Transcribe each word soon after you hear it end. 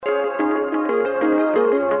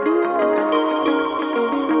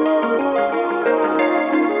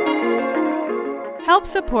Help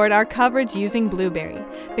support our coverage using Blueberry,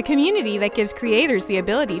 the community that gives creators the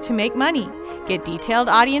ability to make money, get detailed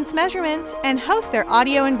audience measurements, and host their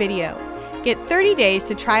audio and video. Get 30 days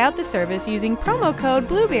to try out the service using promo code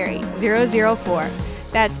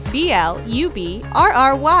Blueberry004. That's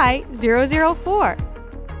BLUBRRY004.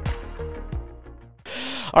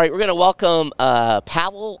 All right, we're going to welcome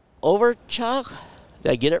Pavel Overchuk.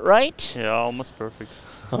 Did I get it right? Yeah, almost perfect.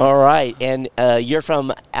 All right, and you're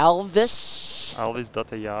from Alvis?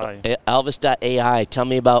 Alvis.ai. Alvis.ai. Tell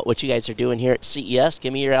me about what you guys are doing here at CES.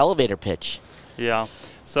 Give me your elevator pitch. Yeah,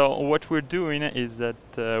 so what we're doing is that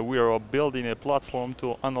we are building a platform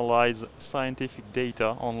to analyze scientific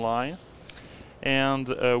data online. And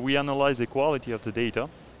we analyze the quality of the data,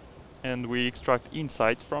 and we extract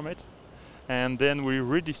insights from it. And then we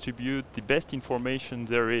redistribute the best information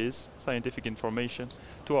there is, scientific information,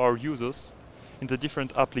 to our users in the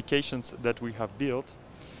different applications that we have built.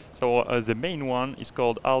 So the main one is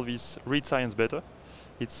called Alvis Read Science Better.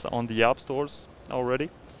 It's on the app stores already.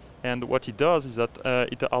 And what it does is that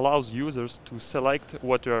it allows users to select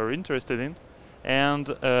what they are interested in, and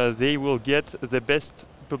they will get the best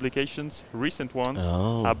publications, recent ones,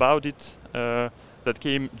 about it that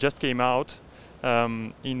just came out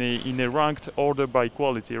in a ranked order by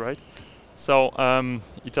quality, right? So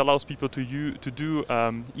it allows people to do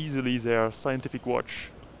easily their scientific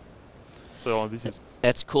watch. So this is...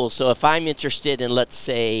 That's cool. So if I'm interested in, let's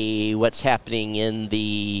say, what's happening in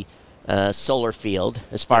the solar field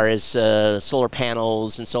as far as solar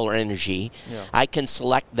panels and solar energy, I can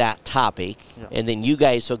select that topic, and then you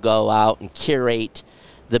guys will go out and curate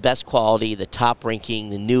the best quality, the top ranking,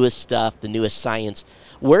 the newest stuff, the newest science.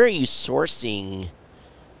 Where are you sourcing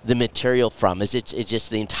the material from? Is it just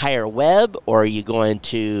the entire web, or are you going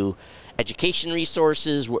to education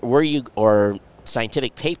resources? Where you, or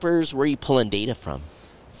scientific papers? Where are you pulling data from?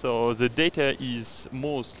 So the data is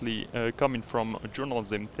mostly coming from journals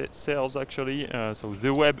themselves, actually. So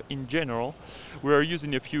the web in general. We are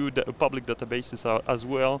using a few public databases as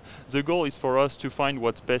well. The goal is for us to find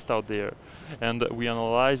what's best out there, and we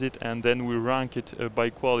analyze it, and then we rank it by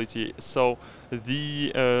quality. So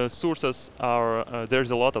the sources are there's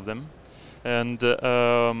a lot of them. And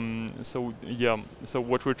so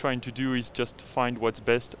what we're trying to do is just find what's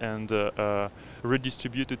best and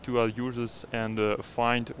redistribute it to our users and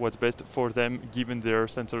find what's best for them given their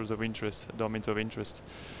centers of interest, domains of interest.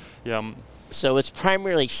 So it's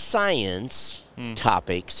primarily science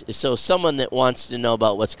topics. So someone that wants to know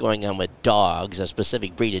about what's going on with dogs, a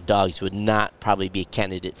specific breed of dogs, would not probably be a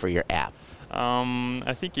candidate for your app.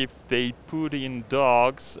 I think if they put in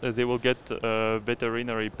dogs, they will get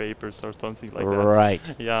veterinary papers or something like that. Right.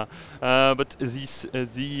 Yeah. But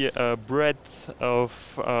the breadth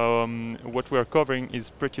of what we are covering is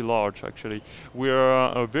pretty large, actually. We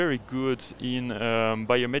are very good in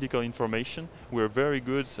biomedical information. We're very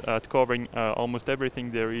good at covering almost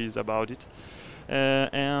everything there is about it.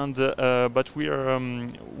 But we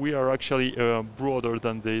are actually broader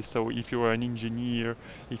than this. So if you are an engineer,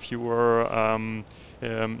 if you are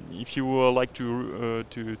if you would like to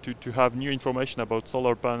have new information about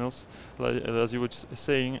solar panels, as you were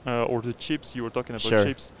saying, or the chips, you were talking about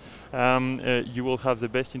chips, you will have the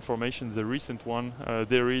best information, the recent one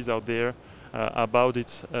there is out there about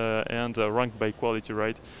it, and ranked by quality,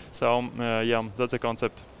 right? So that's the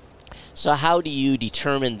concept. So how do you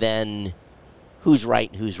determine then who's right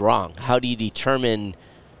and who's wrong? How do you determine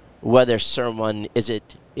whether someone is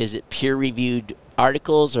it peer-reviewed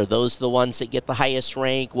articles, or those the ones that get the highest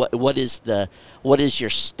rank? What is your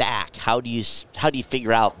stack? How do you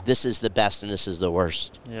figure out this is the best and this is the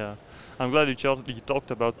worst? Yeah, I'm glad you talked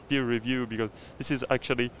about peer review, because this is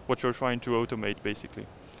actually what you're trying to automate, basically,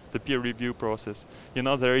 the peer review process. You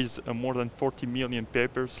know, there is more than 40 million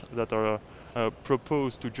papers that are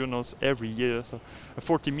proposed to journals every year. So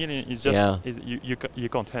 40 million is just you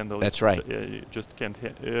can't handle it. That's right. You just can't.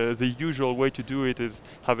 The usual way to do it is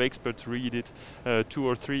have experts read it, 2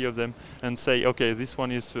 or 3 of them, and say, okay, this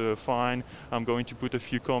one is fine. I'm going to put a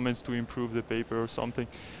few comments to improve the paper or something.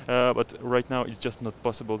 But right now it's just not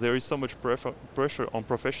possible. There is so much pressure on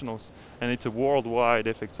professionals, and it's a worldwide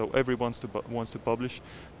effect. So everyone wants to publish.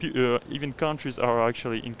 Even countries are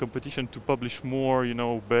actually in competition to publish more,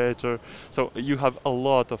 better. So you have a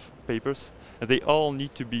lot of papers, and they all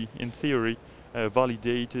need to be, in theory,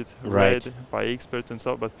 validated, read by experts and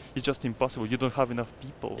so on, but it's just impossible. You don't have enough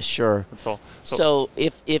people. Sure. That's all. So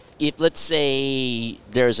if let's say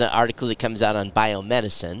there's an article that comes out on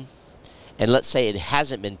biomedicine, and let's say it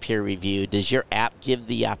hasn't been peer reviewed, does your app give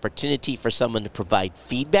the opportunity for someone to provide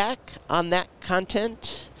feedback on that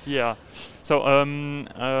content? Yeah. So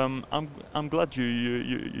I'm glad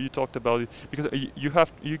you talked about it, because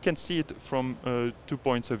you can see it from 2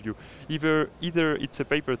 points of view. Either it's a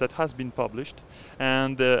paper that has been published,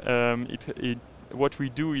 and what we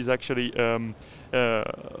do is actually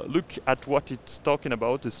look at what it's talking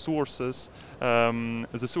about, the sources,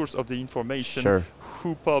 the source of the information, Sure.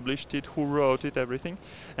 who published it, who wrote it, everything.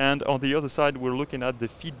 And on the other side, we're looking at the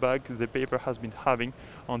feedback the paper has been having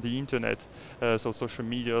on the internet, so social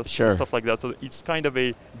media, Sure. stuff like that. So it's kind of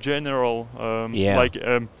a general,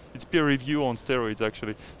 it's peer review on steroids,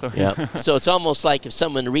 actually. So Yeah. So it's almost like if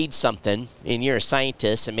someone reads something and you're a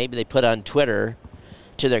scientist and maybe they put on Twitter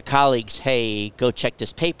to their colleagues, hey, go check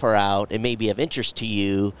this paper out, it may be of interest to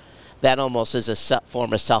you, that almost is a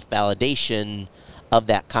form of self-validation of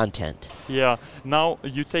that content. Yeah, now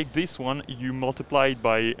you take this one, you multiply it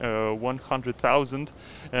by 100,000,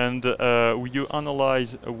 and you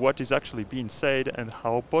analyze what is actually being said and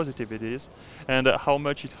how positive it is, and how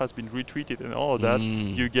much it has been retweeted and all of that.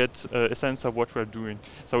 You get a sense of what we're doing.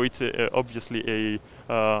 So it's obviously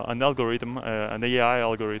an algorithm, an AI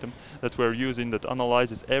algorithm that we're using that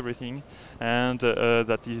analyzes everything, and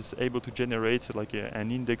that is able to generate like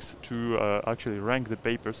an index to actually rank the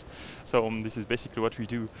papers. So this is basically what we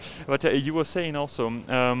do. But you were saying also,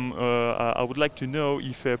 I would like to know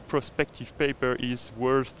if a prospective paper is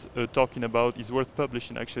worth talking about, is worth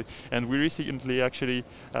publishing actually. And we recently actually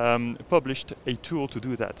published a tool to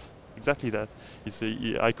do that. Exactly that.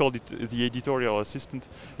 I called it the editorial assistant.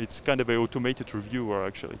 It's kind of an automated reviewer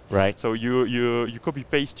actually. Right. So you copy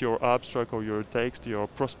paste your abstract or your text, your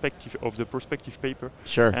prospective paper,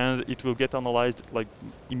 Sure. and it will get analyzed like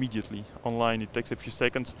immediately online. It takes a few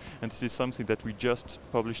seconds, and this is something that we just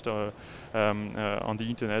published on the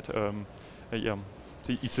internet.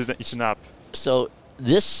 It's an app. So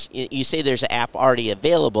this, you say there's an app already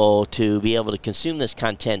available to be able to consume this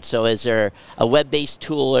content. So is there a web-based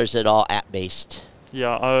tool, or is it all app-based?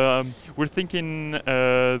 Yeah, we're thinking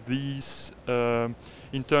these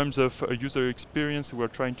in terms of user experience. We're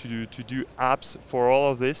trying to do apps for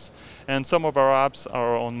all of this, and some of our apps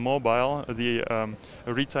are on mobile. The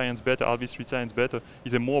Read Science Beta, Alvis Read Science Beta,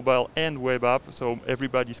 is a mobile and web app, so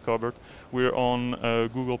everybody's covered. We're on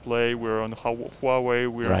Google Play, we're on Huawei,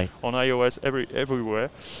 we're Right. on iOS, everywhere,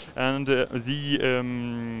 and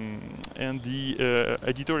the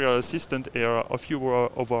editorial assistant, a few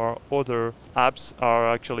of our other apps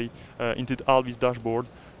are actually in the Alvis dashboard.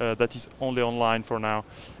 That is only online for now.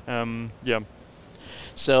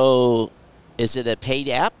 So is it a paid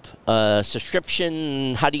app,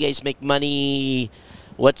 subscription? How do you guys make money?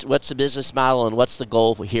 What's the business model, and what's the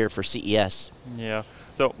goal here for CES? Yeah.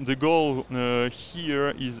 So the goal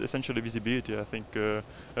here is essentially visibility. I think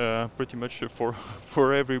pretty much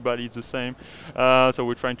for everybody it's the same. So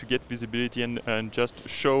we're trying to get visibility and just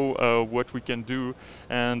show what we can do,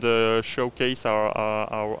 and showcase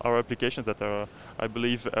our applications that are, I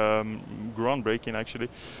believe, groundbreaking actually,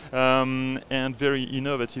 and very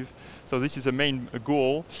innovative. So this is a main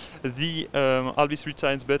goal. The Alvis Read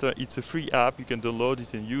Science Beta, it's a free app. You can download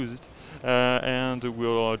it and use it, and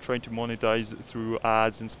we're trying to monetize through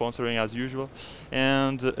ads and sponsoring as usual.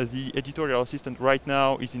 And the editorial assistant right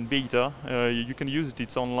now is in beta. You can use it,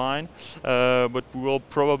 it's online, but we will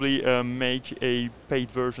probably make a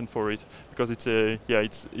paid version for it, because it's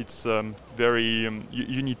very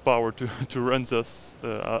you need power to run this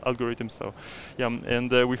algorithm. So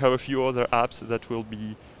and we have a few other apps that will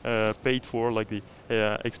be paid for, like the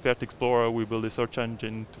Expert Explorer. We build a search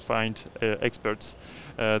engine to find experts.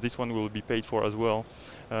 This one will be paid for as well.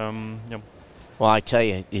 Well, I tell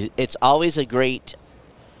you, it's always a great,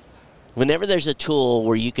 whenever there's a tool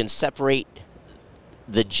where you can separate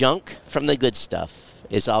the junk from the good stuff,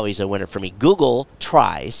 is always a winner for me. Google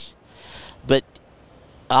tries, but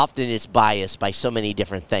often it's biased by so many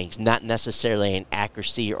different things, not necessarily on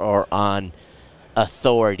accuracy or on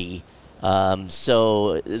authority.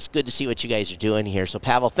 So it's good to see what you guys are doing here. So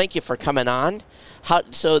Pavel, thank you for coming on.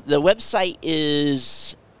 So the website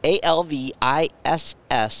is alviss.ai.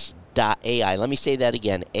 Let me say that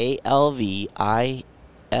again, alviss.ai.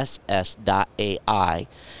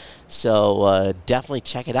 So definitely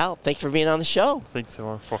check it out. Thank you for being on the show. Thanks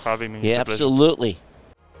for having me. Yeah, absolutely.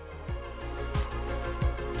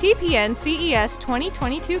 TPN CES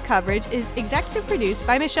 2022 coverage is executive produced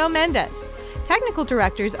by Michelle Mendez. Technical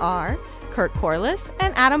directors are Kurt Corliss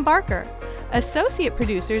and Adam Barker. Associate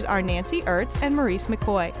producers are Nancy Ertz and Maurice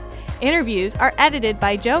McCoy. Interviews are edited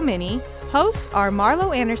by Joe Minnie. Hosts are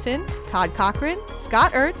Marlo Anderson, Todd Cochran,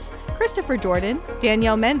 Scott Ertz, Christopher Jordan,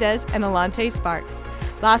 Danielle Mendez, and Alante Sparks.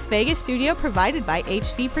 Las Vegas studio provided by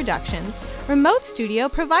HC Productions. Remote studio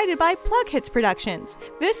provided by Plug Hits Productions.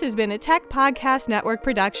 This has been a Tech Podcast Network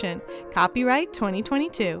production. Copyright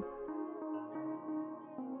 2022.